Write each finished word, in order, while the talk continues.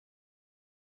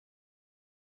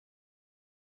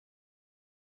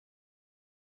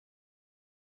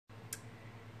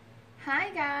Hi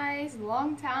guys,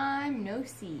 long time no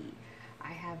see.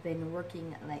 I have been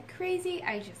working like crazy.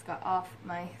 I just got off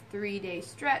my 3-day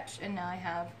stretch and now I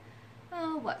have,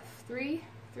 three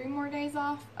more days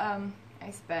off. I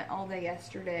spent all day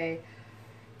yesterday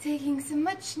taking some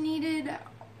much needed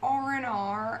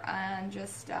R&R and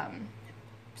just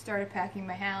started packing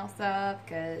my house up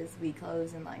because we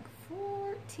close in like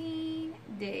 14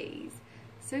 days.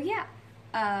 So yeah.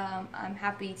 I'm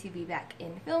happy to be back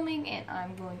in filming, and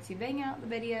I'm going to bang out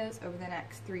the videos over the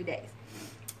next 3 days.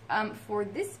 For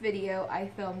this video,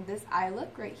 I filmed this eye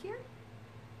look right here.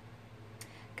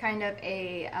 Kind of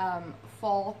a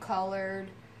fall colored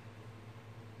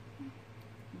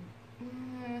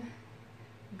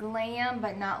glam,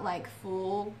 but not like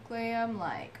full glam,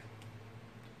 like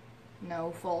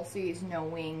no falsies, no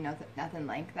wing, nothing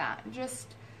like that.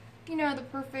 Just, you know, the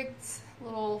perfect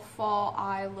little fall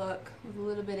eye look with a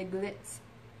little bit of glitz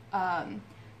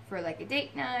for like a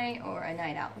date night or a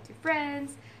night out with your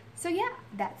friends. So yeah,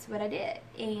 that's what I did.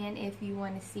 And if you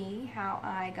want to see how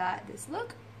I got this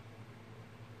look,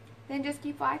 then just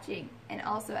keep watching. And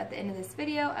also at the end of this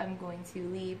video, I'm going to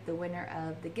leave the winner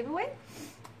of the giveaway,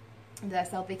 the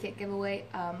selfie kit giveaway.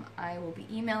 I will be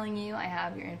emailing you. I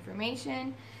have your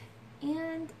information,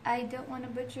 and I don't want to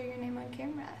butcher your name on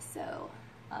camera, so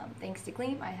thanks to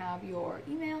Kathleen, I have your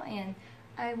email and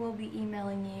I will be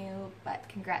emailing you, but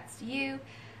congrats to you.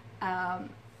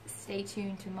 Stay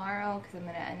tuned tomorrow because I'm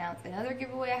going to announce another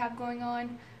giveaway I have going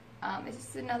on. It's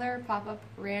just another pop-up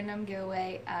random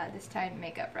giveaway, this time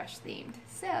makeup brush themed.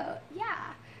 So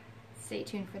yeah, stay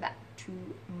tuned for that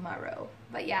tomorrow.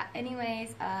 But yeah,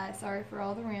 anyways, sorry for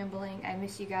all the rambling. I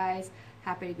miss you guys.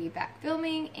 Happy to be back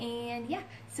filming, and yeah,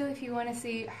 so if you want to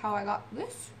see how I got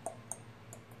this,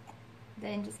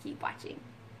 then just keep watching.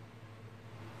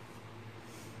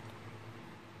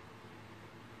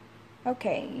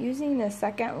 Okay, using the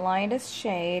second lightest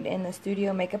shade in the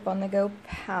Studio Makeup on the Go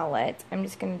palette, I'm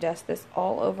just going to dust this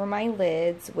all over my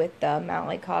lids with the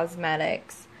Mally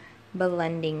Cosmetics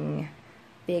blending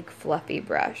big fluffy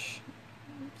brush.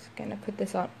 I'm just going to put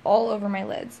this on all over my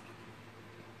lids.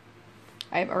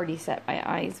 I've already set my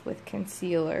eyes with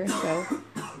concealer, so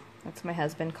that's my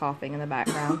husband coughing in the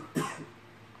background.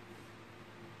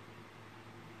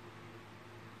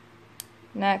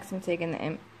 Next, I'm taking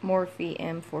the Morphe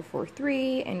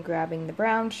M443 and grabbing the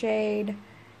brown shade.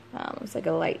 Looks like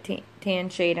a light tan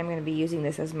shade. I'm going to be using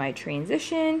this as my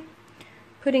transition.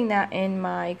 Putting that in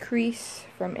my crease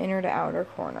from inner to outer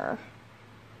corner.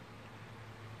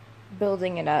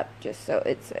 Building it up just so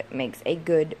it makes a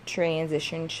good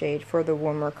transition shade for the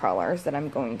warmer colors that I'm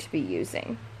going to be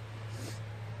using.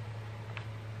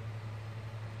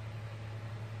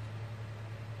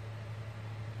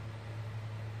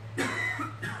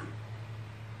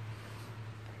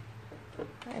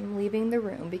 I'm leaving the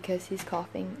room because he's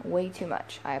coughing way too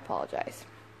much. I apologize.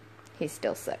 He's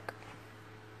still sick.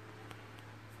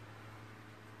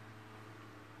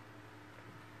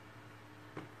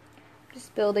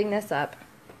 Just building this up.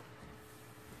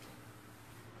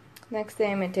 Next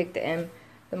thing, I'm going to take the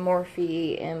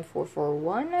Morphe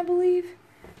M441, I believe.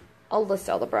 I'll list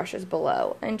all the brushes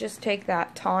below. And just take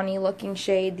that tawny looking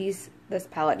shade. This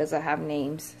palette doesn't have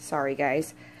names. Sorry,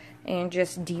 guys. And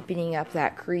just deepening up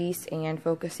that crease and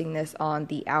focusing this on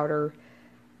the outer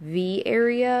V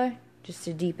area just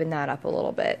to deepen that up a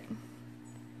little bit.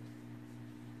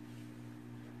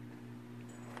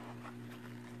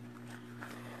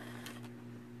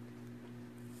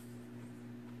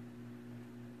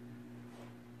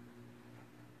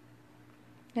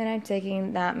 And I'm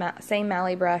taking that same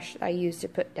Mally brush I used to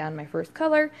put down my first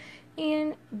color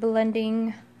and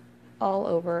blending all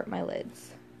over my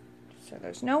lids. So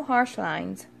there's no harsh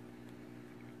lines.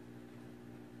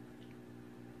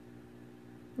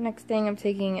 Next thing, I'm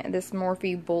taking this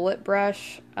Morphe bullet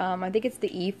brush. I think it's the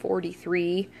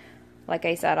E43. Like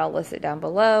I said, I'll list it down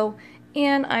below.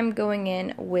 And I'm going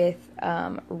in with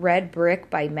Red Brick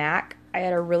by MAC. I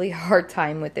had a really hard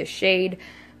time with this shade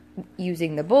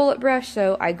using the bullet brush,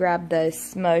 so I grabbed the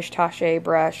Smudge tache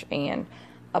brush and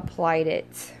applied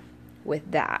it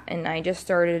with that. And I just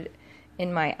started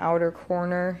in my outer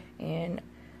corner and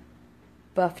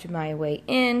buffed my way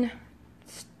in,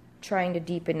 trying to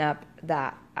deepen up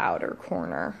that outer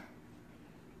corner,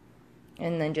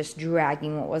 and then just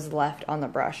dragging what was left on the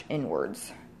brush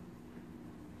inwards.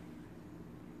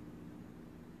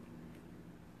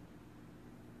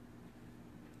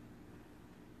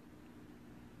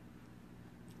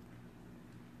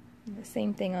 And the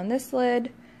same thing on this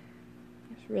lid.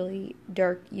 It's really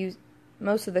dark, use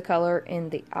most of the color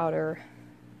in the outer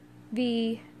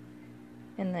V,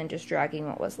 and then just dragging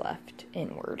what was left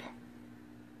inward.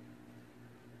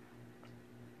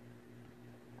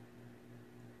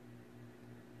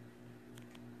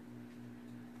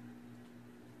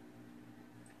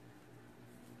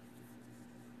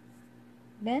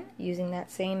 Then, using that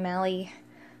same Mally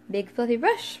big fluffy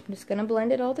brush, I'm just going to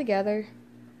blend it all together.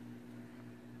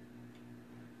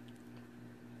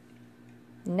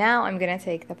 Now I'm going to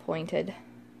take the pointed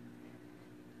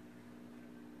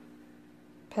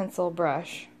pencil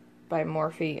brush by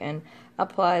Morphe and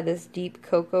apply this deep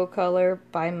cocoa color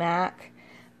by MAC.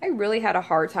 I really had a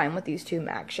hard time with these two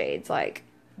MAC shades. Like,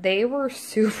 they were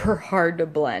super hard to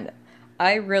blend.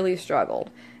 I really struggled,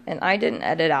 and I didn't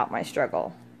edit out my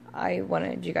struggle. I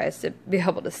wanted you guys to be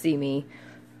able to see me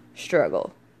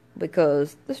struggle,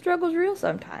 because the struggle's real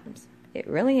sometimes. It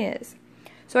really is.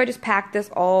 So I just packed this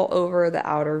all over the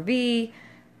outer V,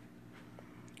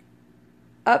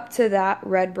 up to that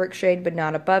red brick shade, but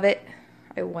not above it.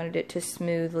 I wanted it to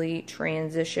smoothly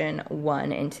transition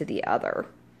one into the other.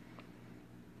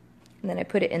 And then I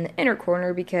put it in the inner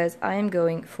corner because I'm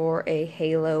going for a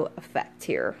halo effect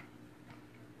here.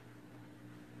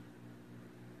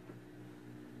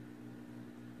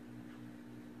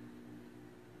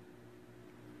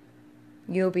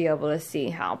 You'll be able to see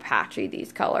how patchy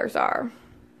these colors are.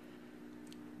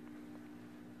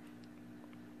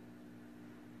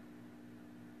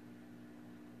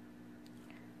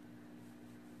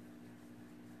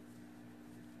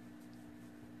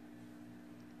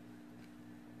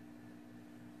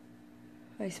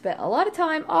 I spent a lot of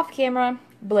time off camera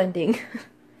blending.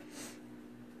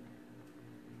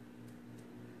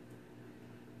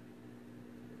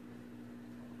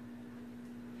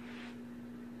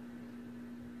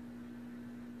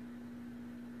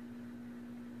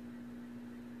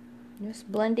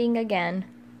 Just blending again.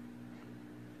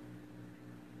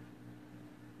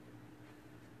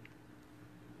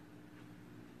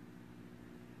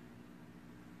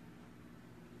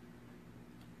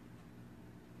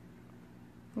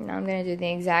 Now I'm going to do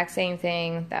the exact same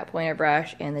thing, that pointer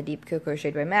brush and the deep cocoa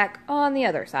shade by MAC on the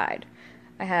other side.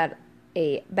 I had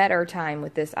a better time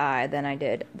with this eye than I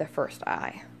did the first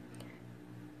eye.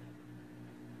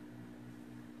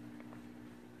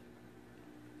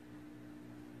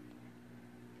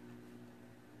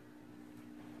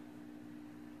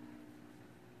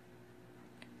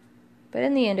 But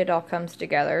in the end, it all comes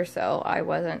together, so I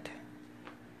wasn't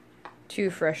too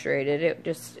frustrated. It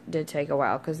just did take a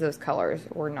while because those colors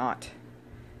were not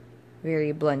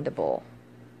very blendable.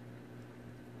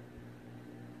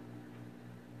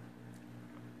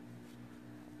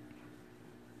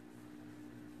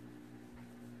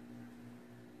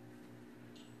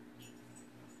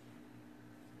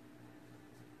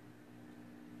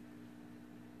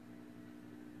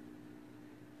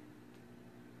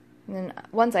 And then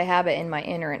once I have it in my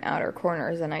inner and outer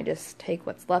corners, then I just take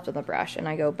what's left of the brush and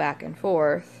I go back and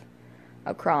forth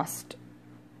across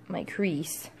my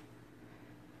crease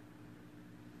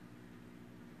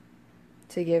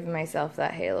to give myself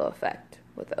that halo effect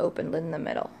with the open lid in the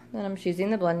middle. Then I'm just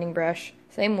using the blending brush,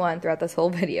 same one throughout this whole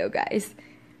video, guys.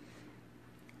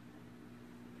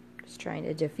 Just trying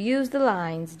to diffuse the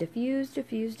lines, diffuse,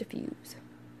 diffuse, diffuse.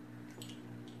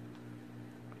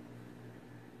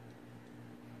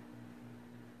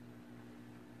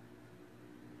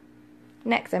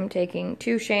 Next, I'm taking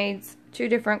two shades, two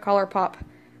different ColourPop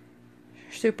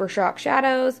Super Shock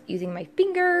shadows, using my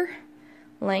finger,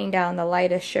 laying down the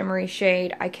lightest shimmery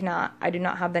shade. I do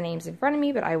not have the names in front of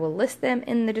me, but I will list them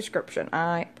in the description,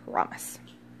 I promise.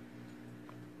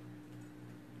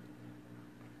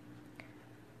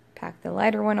 Pack the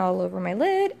lighter one all over my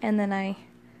lid, and then I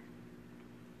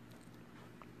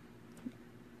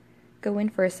go in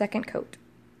for a second coat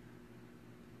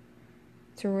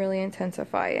to really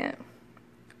intensify it.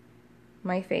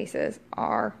 My faces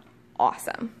are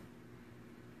awesome.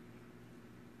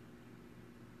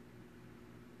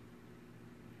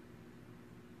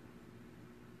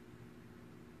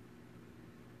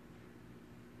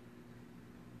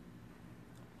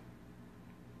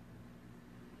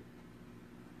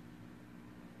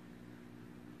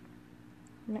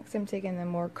 Next, I'm taking the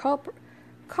more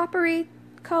coppery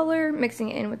color, mixing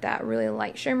it in with that really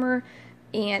light shimmer,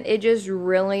 and it just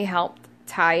really helped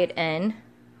tie it in.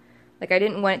 Like, I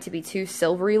didn't want it to be too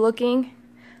silvery looking.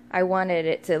 I wanted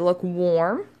it to look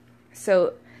warm.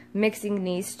 So mixing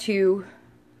these two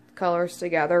colors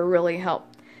together really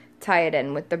helped tie it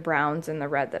in with the browns and the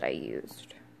red that I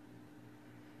used.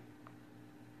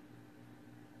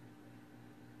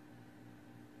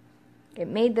 It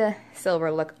made the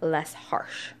silver look less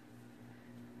harsh.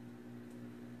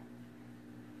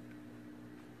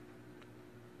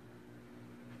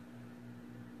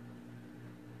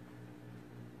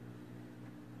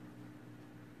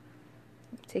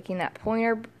 Taking that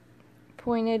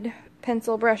pointed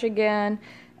pencil brush again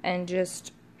and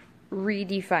just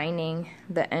redefining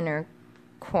the inner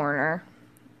corner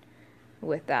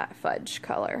with that fudge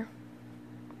color.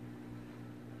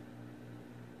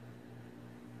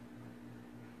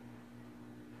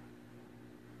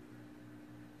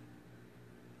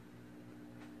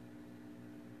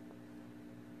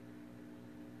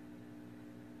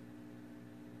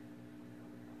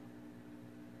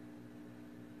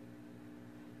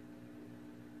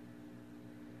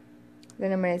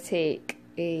 Then I'm going to take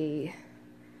a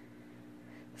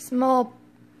small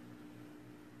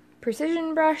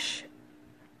precision brush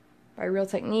by Real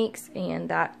Techniques and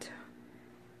that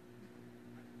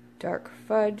dark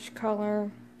fudge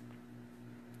color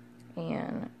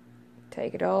and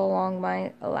take it all along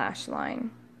my lash line.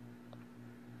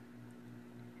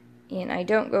 And I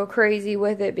don't go crazy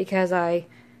with it because I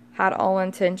had all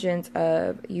intentions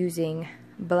of using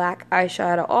black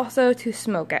eyeshadow also to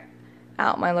smoke it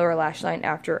out my lower lash line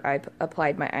after I've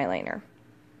applied my eyeliner.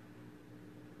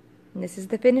 And this is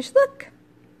the finished look.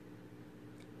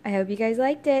 I hope you guys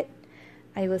liked it.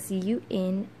 I will see you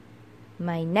in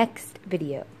my next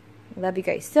video. Love you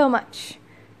guys so much.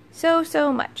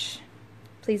 So much.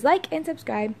 Please like and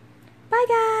subscribe. Bye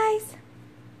guys!